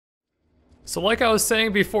So like I was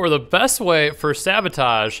saying before, the best way for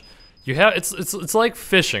sabotage, it's like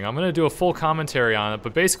fishing. I'm gonna do a full commentary on it,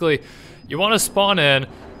 but basically, you want to spawn in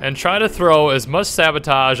and try to throw as much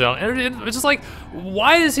sabotage on. And it's just like,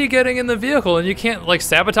 why is he getting in the vehicle and you can't like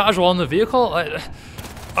sabotage while in the vehicle?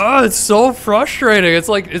 Oh, it's so frustrating. It's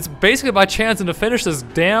like it's basically by chance, and to finish this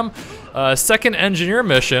damn second engineer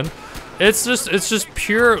mission, it's just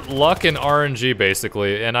pure luck and RNG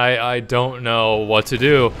basically, and I don't know what to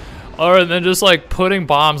do. Other than just like putting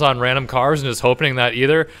bombs on random cars and just hoping that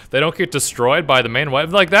either they don't get destroyed by the main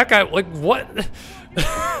weapon. Like that guy, like what?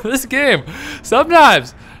 This game,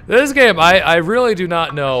 sometimes, this game, I really do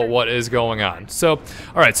not know what is going on. So,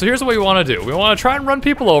 alright, so here's what we want to do. We want to try and run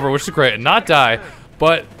people over, which is great, and not die,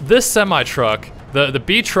 but this semi-truck, the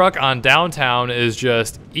B truck on downtown is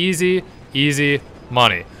just easy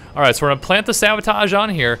money. Alright, so we're gonna plant the sabotage on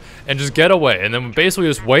here and just get away, and then basically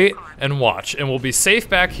just wait and watch, and we'll be safe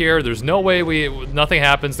back here. There's no way nothing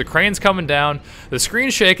happens. The crane's coming down, the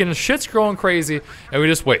screen's shaking, shit's growing crazy, and we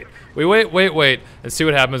just wait. We wait, and see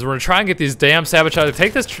what happens. We're gonna try and get these damn sabotage. Try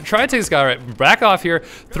to take this guy right back off here,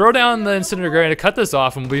 throw down the incinerator grenade to cut this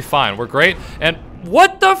off, and we'll be fine. We're great. And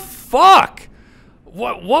what the fuck?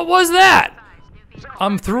 What was that?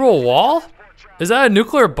 I'm through a wall? Is that a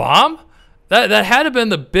nuclear bomb? That had to have been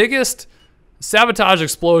the biggest sabotage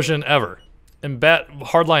explosion ever in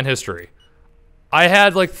Hardline history. I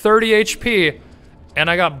had like 30 HP, and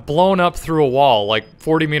I got blown up through a wall like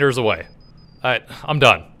 40 meters away. I'm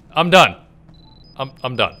done. I'm done.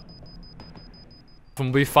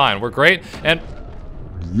 We'll be fine. We're great. And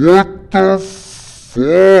what the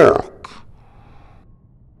fuck?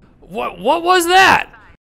 What was that?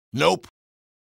 Nope.